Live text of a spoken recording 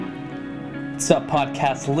What's up,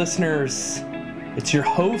 podcast listeners? It's your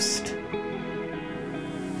host,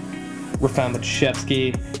 Rafam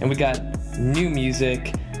Machevsky, and we got new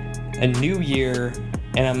music, a new year,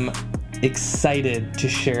 and I'm excited to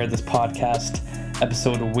share this podcast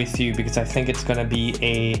episode with you because I think it's going to be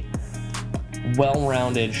a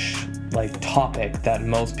well-rounded topic that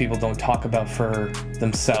most people don't talk about for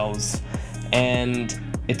themselves, and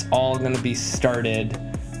it's all going to be started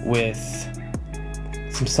with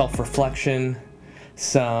some self-reflection,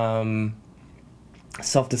 some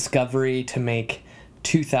self-discovery to make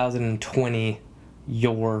 2020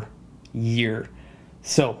 your year.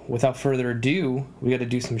 So, without further ado, we got to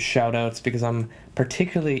do some shout-outs because I'm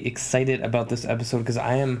particularly excited about this episode because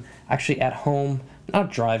I am actually at home,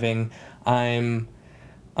 not driving. I'm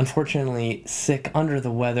unfortunately sick, under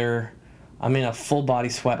the weather. I'm in a full body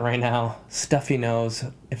sweat right now, stuffy nose.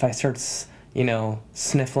 If I start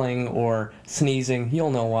sniffling or sneezing,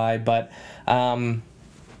 you'll know why, but I'm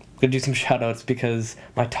gonna do some shout outs because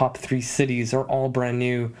my top 3 cities are all brand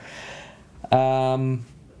new. Number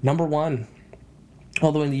 1,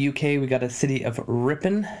 although in the UK, we got a city of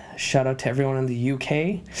Ripon. Shout out to everyone in the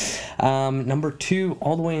UK. Number 2,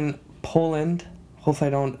 all the way in Poland. Hopefully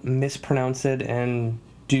I don't mispronounce it and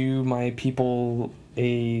do my people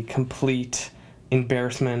a complete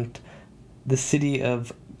embarrassment. The city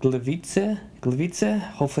of Gliwice.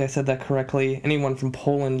 Hopefully I said that correctly. Anyone from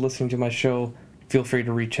Poland listening to my show, feel free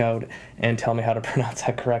to reach out and tell me how to pronounce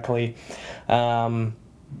that correctly. Fun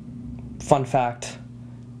fact,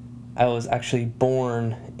 I was actually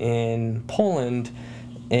born in Poland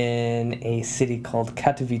in a city called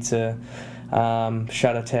Katowice.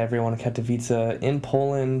 Shout out to everyone in Katowice in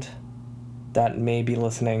Poland that may be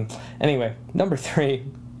listening. Anyway, number 3,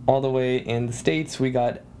 all the way in the States, we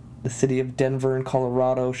got the city of Denver in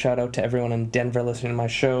Colorado. Shout out to everyone in Denver listening to my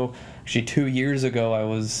show. Actually, 2 years ago, I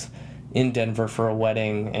was in Denver for a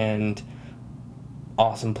wedding, and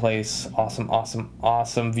awesome place,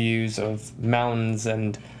 awesome views of mountains,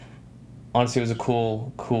 and honestly, it was a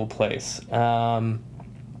cool place. And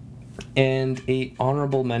a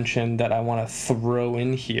honorable mention that I want to throw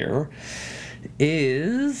in here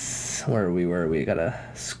is, where are we? Gotta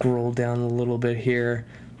scroll down a little bit here.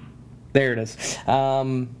 There it is.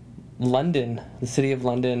 London, the city of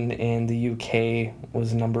London in the UK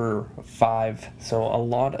was number 5. So a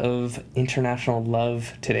lot of international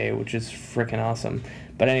love today, which is freaking awesome.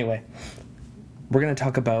 But anyway, we're going to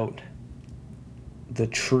talk about the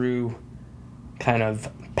true kind of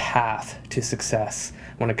path to success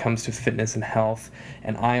when it comes to fitness and health.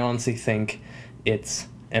 And I honestly think it's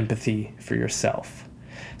empathy for yourself.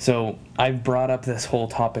 So I've brought up this whole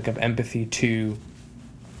topic of empathy to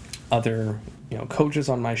other coaches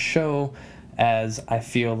on my show, as I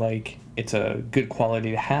feel like it's a good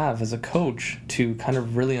quality to have as a coach to kind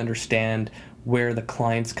of really understand where the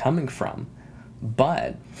client's coming from.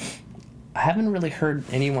 But I haven't really heard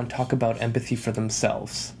anyone talk about empathy for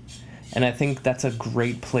themselves. And I think that's a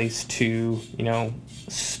great place to,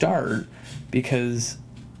 start, because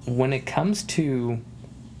when it comes to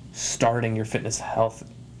starting your fitness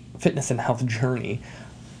and health journey,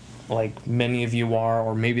 like many of you are,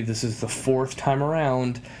 or maybe this is the 4th time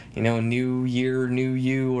around, new year, new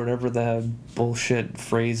you, whatever the bullshit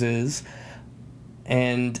phrase is,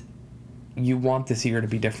 and you want this year to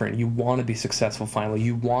be different. You want to be successful finally.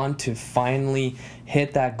 You want to finally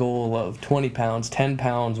hit that goal of 20 pounds, 10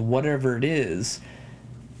 pounds, whatever it is.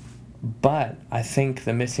 But I think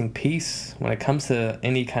the missing piece when it comes to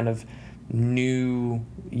any kind of new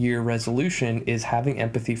year resolution is having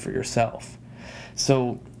empathy for yourself.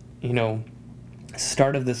 So,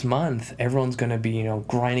 start of this month, everyone's going to be,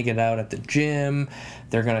 grinding it out at the gym.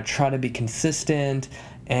 They're going to try to be consistent,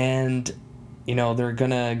 and, they're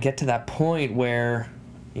going to get to that point where,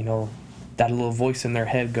 that little voice in their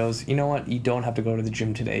head goes, you know what, you don't have to go to the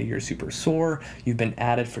gym today. You're super sore. You've been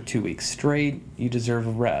at it for 2 weeks straight. You deserve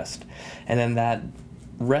a rest. And then that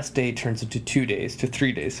rest day turns into 2 days, to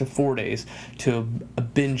 3 days, to 4 days, to a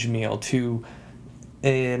binge meal, to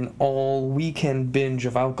an all weekend binge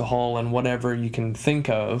of alcohol and whatever you can think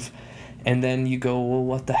of. And then you go, well,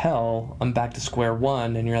 what the hell? I'm back to square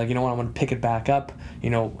one. And you're like, you know what? I'm going to pick it back up,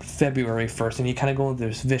 February 1st. And you kind of go into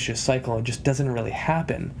this vicious cycle. It just doesn't really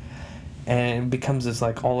happen. And it becomes this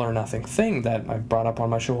all or nothing thing that I've brought up on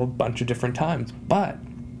my show a bunch of different times. But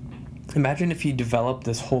imagine if you develop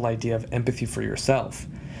this whole idea of empathy for yourself.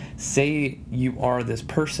 Say you are this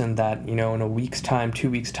person that, in a week's time, 2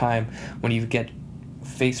 weeks' time, when you get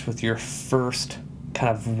faced with your first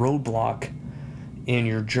kind of roadblock in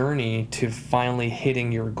your journey to finally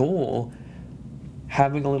hitting your goal,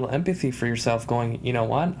 having a little empathy for yourself, going, you know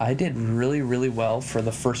what, I did really, really well for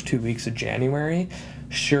the first 2 weeks of January.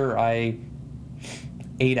 Sure, I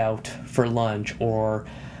ate out for lunch, or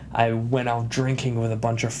I went out drinking with a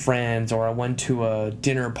bunch of friends, or I went to a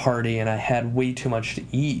dinner party and I had way too much to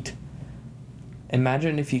eat.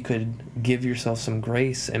 Imagine if you could give yourself some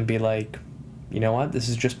grace and be like, you know what, this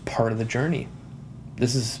is just part of the journey.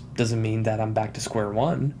 Doesn't mean that I'm back to square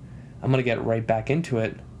one. I'm going to get right back into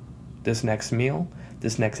it this next meal,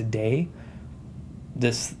 this next day,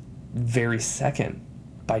 this very second,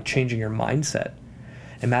 by changing your mindset.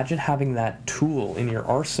 Imagine having that tool in your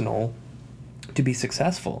arsenal to be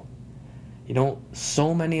successful. You know,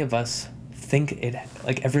 so many of us think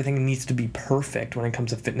like everything needs to be perfect when it comes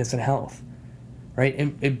to fitness and health, right?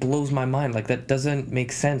 It blows my mind. Like, that doesn't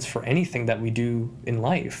make sense for anything that we do in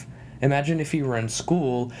life. Imagine if you were in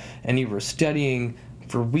school and you were studying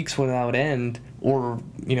for weeks without end, or,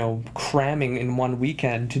 you know, cramming in one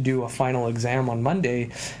weekend to do a final exam on Monday,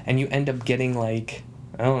 and you end up getting, like,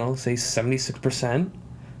 I don't know, say 76%.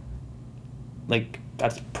 Like,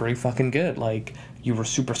 that's pretty fucking good. Like, you were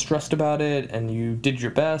super stressed about it, and you did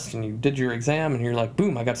your best, and you did your exam, and you're like,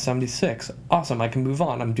 boom, I got 76. Awesome, I can move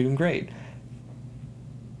on. I'm doing great.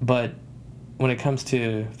 But when it comes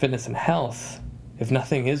to fitness and health, if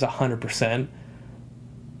nothing is 100%,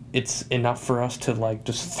 it's enough for us to, like,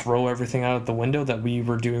 just throw everything out the window that we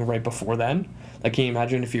were doing right before then. Like, can you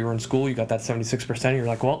imagine if you were in school, you got that 76%, you're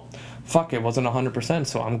like, well, fuck, it wasn't 100%,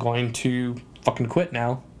 so I'm going to fucking quit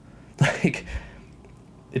now. Like,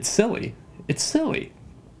 it's silly. It's silly.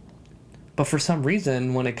 But for some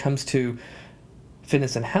reason, when it comes to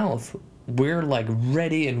fitness and health, we're, like,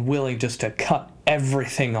 ready and willing just to cut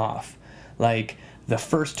everything off. Like, the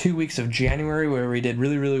first 2 weeks of January where we did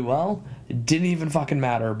really, really well, it didn't even fucking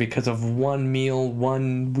matter because of one meal,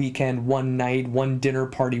 one weekend, one night, one dinner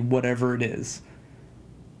party, whatever it is.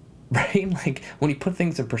 Right? Like, when you put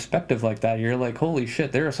things in perspective like that, you're like, holy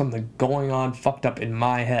shit, there is something going on fucked up in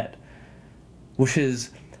my head. Which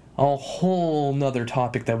is a whole nother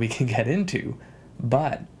topic that we can get into.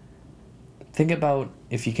 But think about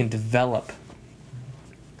if you can develop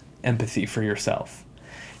empathy for yourself.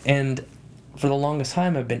 And for the longest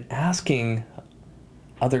time, I've been asking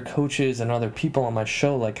other coaches and other people on my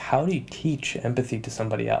show, like, how do you teach empathy to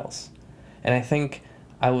somebody else? And I think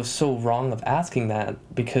I was so wrong of asking that,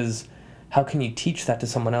 because how can you teach that to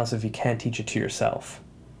someone else if you can't teach it to yourself?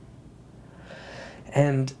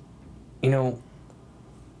 And, you know,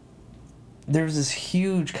 there's this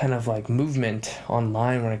huge kind of, like, movement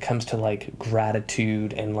online when it comes to, like,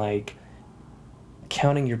 gratitude and, like,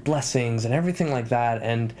 counting your blessings and everything like that.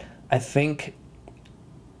 And I think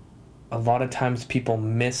a lot of times people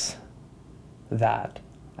miss that.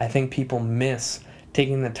 I think people miss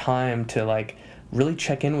taking the time to, like, really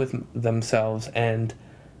check in with themselves and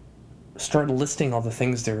start listing all the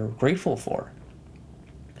things they're grateful for.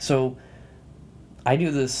 So I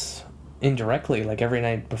do this indirectly. Like, every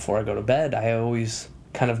night before I go to bed, I always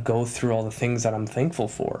kind of go through all the things that I'm thankful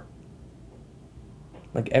for.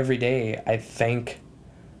 Like, every day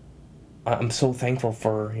I'm so thankful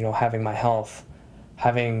for, you know, having my health,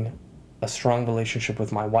 having a strong relationship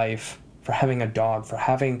with my wife, for having a dog, for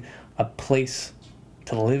having a place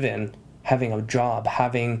to live in, having a job,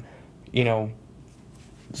 having, you know,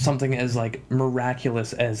 something as, like,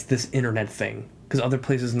 miraculous as this internet thing, because other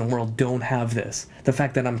places in the world don't have this. The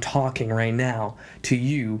fact that I'm talking right now to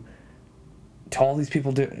you, to all these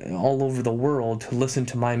people all over the world to listen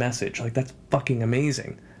to my message, like, that's fucking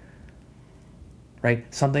amazing. Right?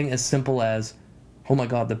 Something as simple as, oh my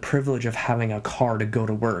god, the privilege of having a car to go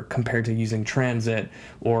to work compared to using transit,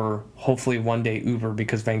 or hopefully one day Uber,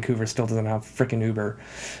 because Vancouver still doesn't have freaking Uber.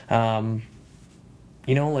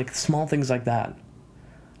 You know, like, small things like that.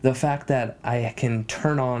 The fact that I can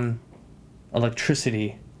turn on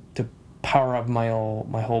electricity to power up my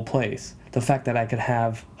whole place. The fact that I could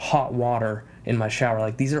have hot water in my shower.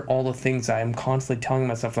 Like, these are all the things I am constantly telling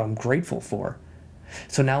myself I'm grateful for.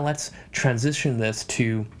 So now let's transition this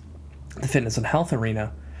to the fitness and health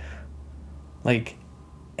arena. Like,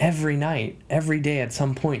 every night, every day, at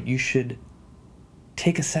some point, you should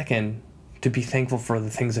take a second to be thankful for the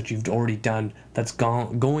things that you've already done that's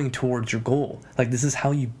going towards your goal. Like, this is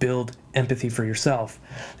how you build empathy for yourself.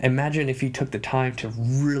 Imagine if you took the time to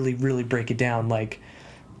really, really break it down. Like,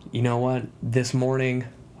 you know what? This morning,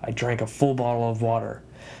 I drank a full bottle of water.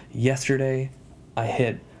 Yesterday, I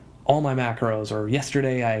hit all my macros, or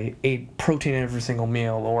yesterday I ate protein in every single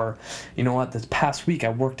meal, or, you know what, this past week I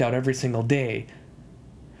worked out every single day.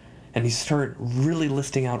 And you start really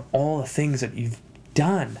listing out all the things that you've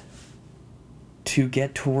done to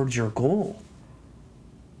get towards your goal.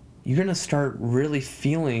 you're going to start really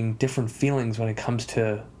feeling different feelings when it comes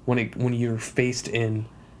to when you're faced in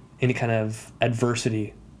any kind of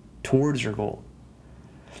adversity towards your goal.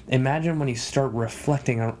 Imagine when you start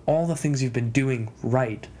reflecting on all the things you've been doing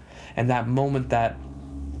right, and that moment that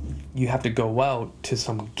you have to go out to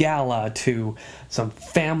some gala, to some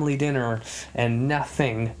family dinner, and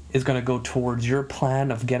nothing is going to go towards your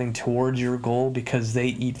plan of getting towards your goal because they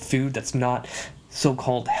eat food that's not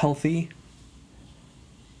so-called healthy.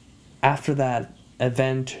 After that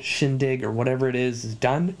event, shindig, or whatever it is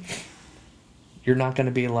done, you're not going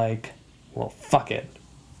to be like, well, fuck it.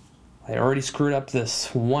 I already screwed up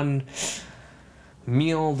this one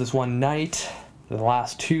meal, this one night. The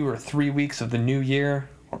last 2 or 3 weeks of the new year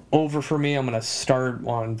are over for me. I'm going to start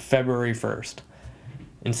on February 1st.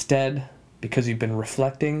 Instead, because you've been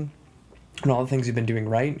reflecting on all the things you've been doing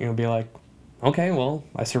right, you'll be like, okay, well,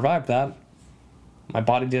 I survived that. My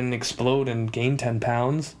body didn't explode and gain 10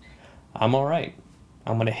 pounds. I'm all right.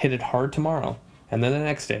 I'm going to hit it hard tomorrow. And then the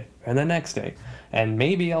next day. And the next day. And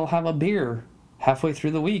maybe I'll have a beer halfway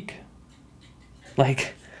through the week.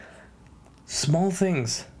 Like, small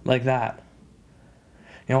things like that.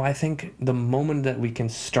 You know, I think the moment that we can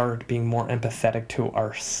start being more empathetic to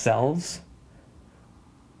ourselves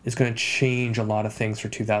is going to change a lot of things for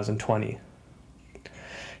 2020.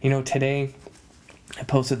 You know, today, I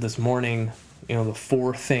posted this morning, you know, the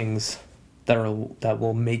 4 things that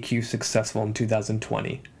will make you successful in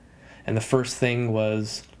 2020. And the first thing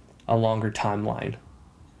was a longer timeline.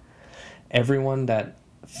 Everyone that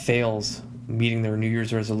fails meeting their New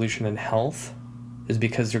Year's resolution in health is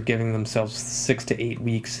because they're giving themselves 6 to 8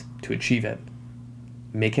 weeks to achieve it.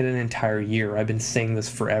 Make it an entire year. I've been saying this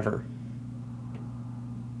forever.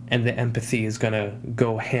 And the empathy is going to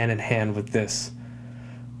go hand in hand with this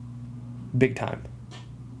big time.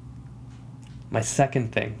 My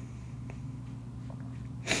second thing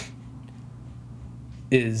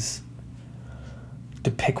is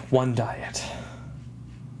to pick one diet.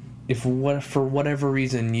 If for whatever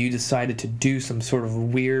reason you decided to do some sort of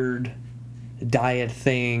weird diet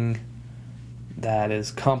thing that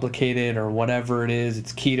is complicated or whatever it is,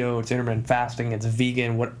 it's keto, it's intermittent fasting, it's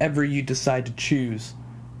vegan, whatever you decide to choose,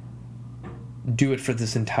 do it for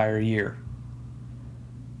this entire year.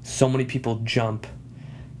 So many people jump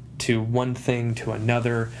to one thing to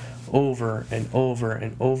another over and over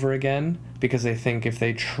and over again because they think if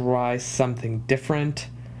they try something different,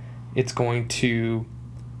 it's going to,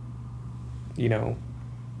 you know,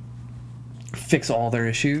 fix all their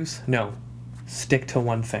issues. No, stick to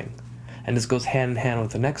one thing. And this goes hand in hand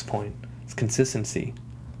with the next point. It's consistency.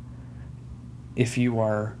 If you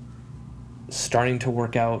are starting to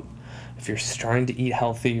work out, if you're starting to eat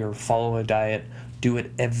healthy or follow a diet, do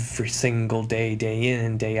it every single day, day in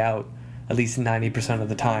and day out, at least 90% of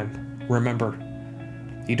the time. Remember,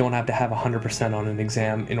 you don't have to have 100% on an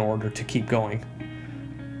exam in order to keep going.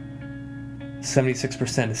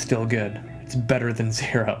 76% is still good. It's better than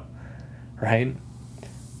 0, right?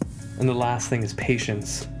 And the last thing is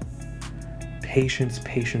patience. Patience,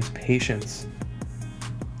 patience, patience.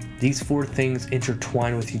 These 4 things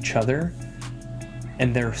intertwine with each other,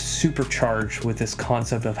 and they're supercharged with this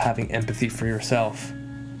concept of having empathy for yourself.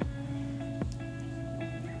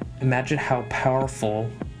 Imagine how powerful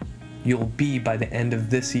you'll be by the end of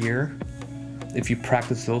this year if you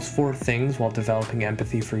practice those 4 things while developing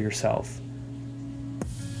empathy for yourself.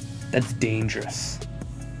 That's dangerous.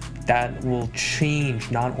 That will change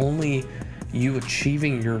not only you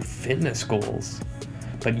achieving your fitness goals,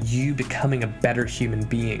 but you becoming a better human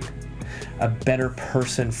being, a better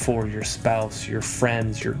person for your spouse, your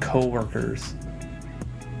friends, your coworkers,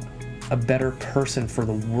 a better person for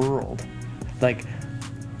the world. Like,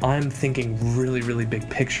 I'm thinking really, really big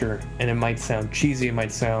picture, and it might sound cheesy, it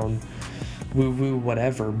might sound woo-woo,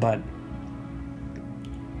 whatever, but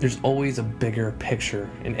there's always a bigger picture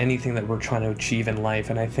in anything that we're trying to achieve in life,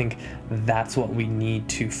 and I think that's what we need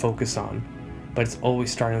to focus on. But it's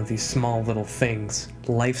always starting with these small little things.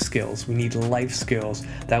 Life skills. We need life skills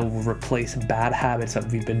that will replace bad habits that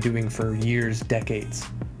we've been doing for years, decades.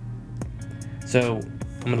 So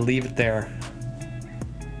I'm going to leave it there.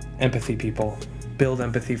 Empathy, people. Build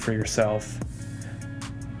empathy for yourself.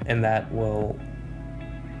 And that will,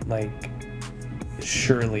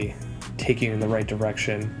 surely take you in the right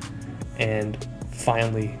direction and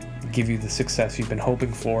finally give you the success you've been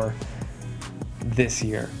hoping for this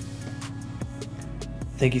year.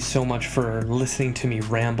 Thank you so much for listening to me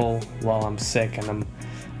ramble while I'm sick and I'm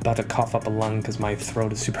about to cough up a lung because my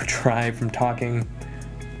throat is super dry from talking.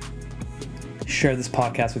 Share this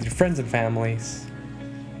podcast with your friends and families.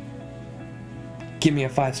 Give me a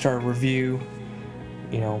 5-star review.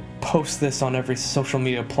 post this on every social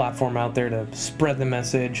media platform out there to spread the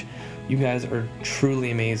message. You guys are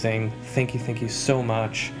truly amazing. Thank you so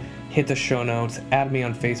much. Hit the show notes, add me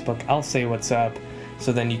on Facebook. I'll say what's up,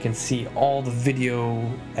 so then you can see all the video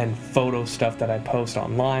and photo stuff that I post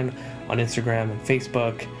online on Instagram and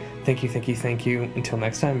Facebook. Thank you. Until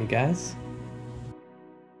next time, you guys.